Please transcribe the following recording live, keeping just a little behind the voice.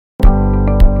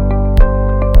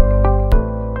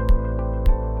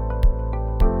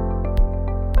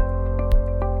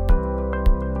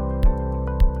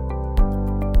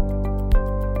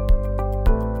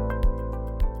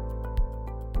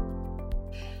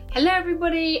Hello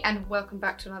everybody and welcome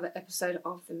back to another episode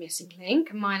of The Missing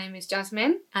Link. My name is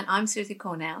Jasmine. And I'm Susie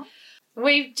Cornell.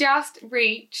 We've just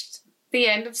reached the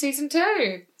end of season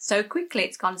 2. So quickly,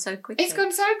 it's gone so quickly. It's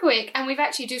gone so quick and we've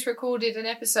actually just recorded an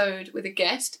episode with a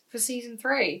guest for season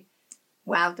 3.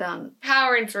 Well done.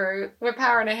 Powering through, we're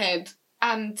powering ahead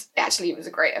and actually it was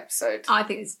a great episode. I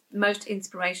think it's the most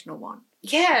inspirational one.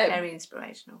 Yeah. Very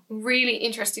inspirational. Really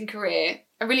interesting career,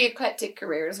 a really eclectic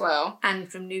career as well. And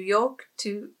from New York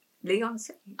to Leon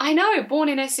City. I know, born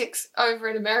in Essex over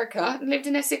in America and lived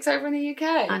in Essex over in the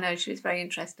UK. I know, she was very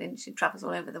interesting. She travels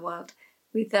all over the world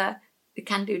with the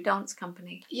Can Do Dance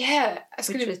Company. Yeah.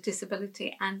 Which was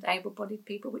disability and able-bodied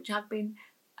people, which I've been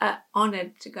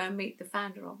honoured to go and meet the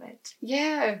founder of it.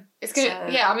 Yeah. It's good. So,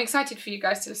 yeah, I'm excited for you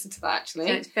guys to listen to that, actually.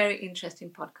 So it's a very interesting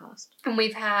podcast. And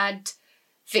we've had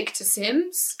Victor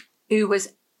Sims, who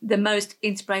was the most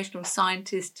inspirational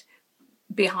scientist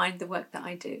behind the work that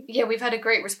I do. Yeah, we've had a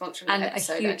great response from that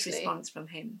episode, and a huge response from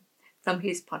him, from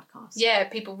his podcast. Yeah,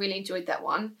 people really enjoyed that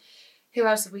one. Who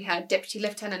else have we had? Deputy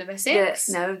Lieutenant of Essex?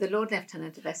 No, the Lord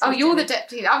Lieutenant of Essex. Oh, you're the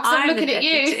deputy. I'm looking at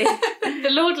you. The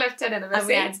Lord Lieutenant of Essex. And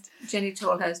we had Jenny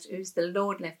Tallhurst, who's the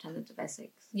Lord Lieutenant of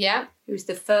Essex. Yeah. Who's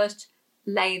the first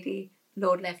lady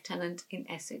Lord Lieutenant in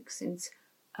Essex since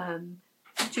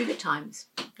Tudor times.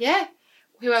 Yeah.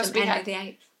 Who else we had? Henry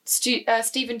VIII.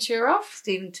 Stephen Turoff.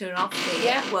 Stephen Turoff,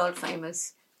 the world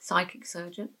famous psychic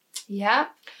surgeon. Yeah.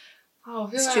 Oh,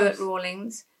 who Stuart else?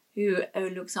 Rawlings, who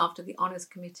looks after the Honours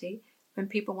Committee. When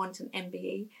people want an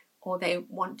MBE or they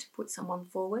want to put someone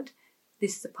forward,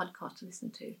 this is a podcast to listen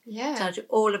to. Yeah. It tells you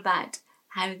all about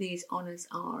how these honours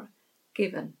are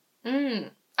given.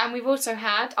 And we've also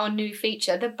had our new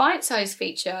feature, the bite-sized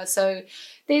feature. So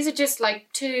these are just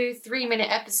like 2-3 minute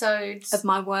episodes of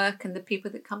my work and the people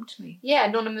that come to me. Yeah,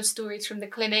 anonymous stories from the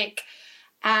clinic.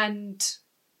 And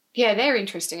yeah, they're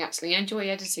interesting actually. I enjoy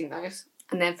editing those.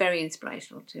 And they're very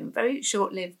inspirational too. Very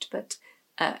short-lived but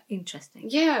interesting.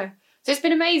 Yeah. So it's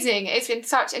been amazing. It's been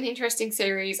such an interesting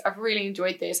series. I've really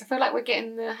enjoyed this. I feel like we're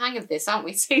getting the hang of this, aren't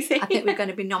we, Susie? I think we're going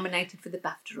to be nominated for the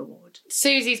BAFTA Award.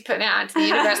 Susie's putting it out into the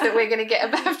universe that we're going to get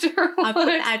a BAFTA Award. I put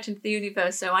it out into the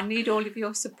universe, so I need all of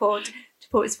your support to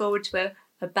put us forward to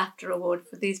a BAFTA Award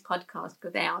for these podcasts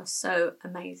because they are so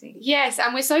amazing. Yes,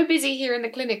 and we're so busy here in the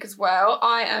clinic as well.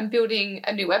 I am building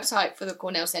a new website for the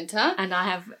Cornell Centre. And I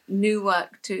have new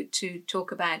work to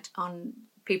talk about on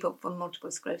people with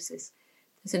multiple sclerosis.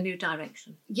 There's a new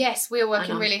direction. Yes, we're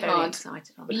working really hard.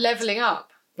 Excited on We're levelling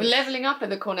up. We're levelling up at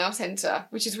the Cornell Centre,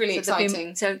 which is really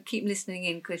exciting. So keep listening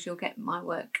in because you'll get my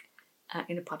work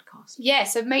in a podcast. Yeah,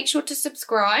 so make sure to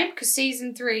subscribe because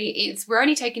season 3 we're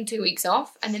only taking 2 weeks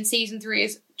off, and then season 3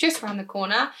 is just around the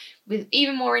corner with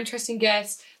even more interesting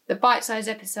guests, the bite-sized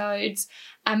episodes,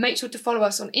 and make sure to follow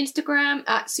us on Instagram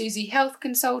at Susie Health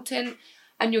Consultant,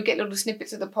 and you'll get little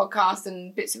snippets of the podcast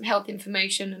and bits of health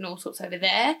information and all sorts over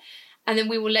there. And then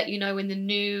we will let you know when the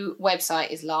new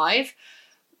website is live.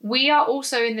 We are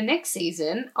also in the next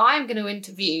season. I'm going to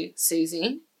interview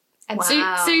Susie. And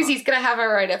wow. Susie's going to have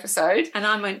her own episode. And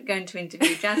I'm going to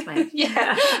interview Jasmine.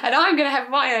 Yeah, and I'm going to have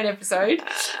my own episode.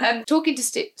 Talking to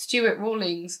Stuart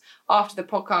Rawlings after the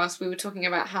podcast, we were talking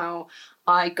about how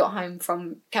I got home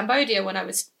from Cambodia when I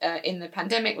was in the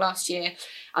pandemic last year.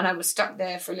 And I was stuck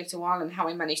there for a little while and how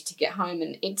I managed to get home.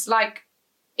 And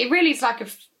it really is like a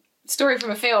story from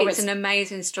a film. It's an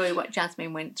amazing story what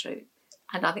Jasmine went through,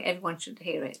 and I think everyone should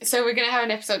hear it. So we're going to have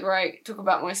an episode where I talk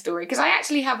about my story because I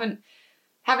actually haven't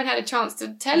had a chance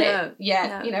to tell it yet.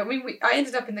 No. You know, I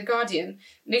ended up in the Guardian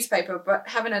newspaper, but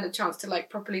haven't had a chance to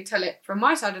properly tell it from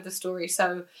my side of the story.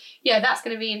 So yeah, that's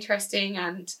going to be interesting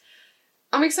and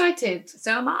I'm excited.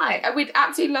 So am I. We'd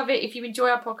absolutely love it if you enjoy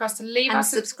our podcast to leave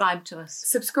us... subscribe to us.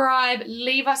 Subscribe,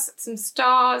 leave us some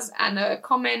stars and a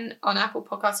comment on Apple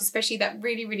Podcasts, especially. That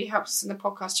really, really helps us in the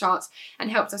podcast charts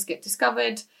and helps us get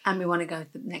discovered. And we want to go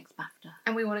to the next BAFTA.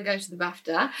 the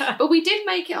BAFTA. But we did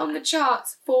make it on the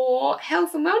charts for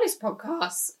health and wellness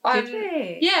podcasts. Did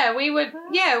we? Yeah, we were. Wow.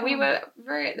 Yeah, we were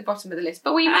very at the bottom of the list,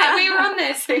 but we were on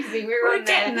there, Susie. We're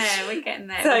getting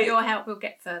there. So, with your help, we'll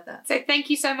get further. So thank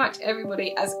you so much,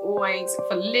 everybody, as always,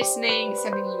 for listening,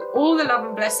 sending you all the love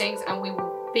and blessings, and we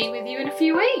will be with you in a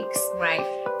few weeks. Right.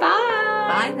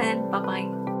 Bye. Bye then.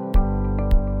 Bye-bye.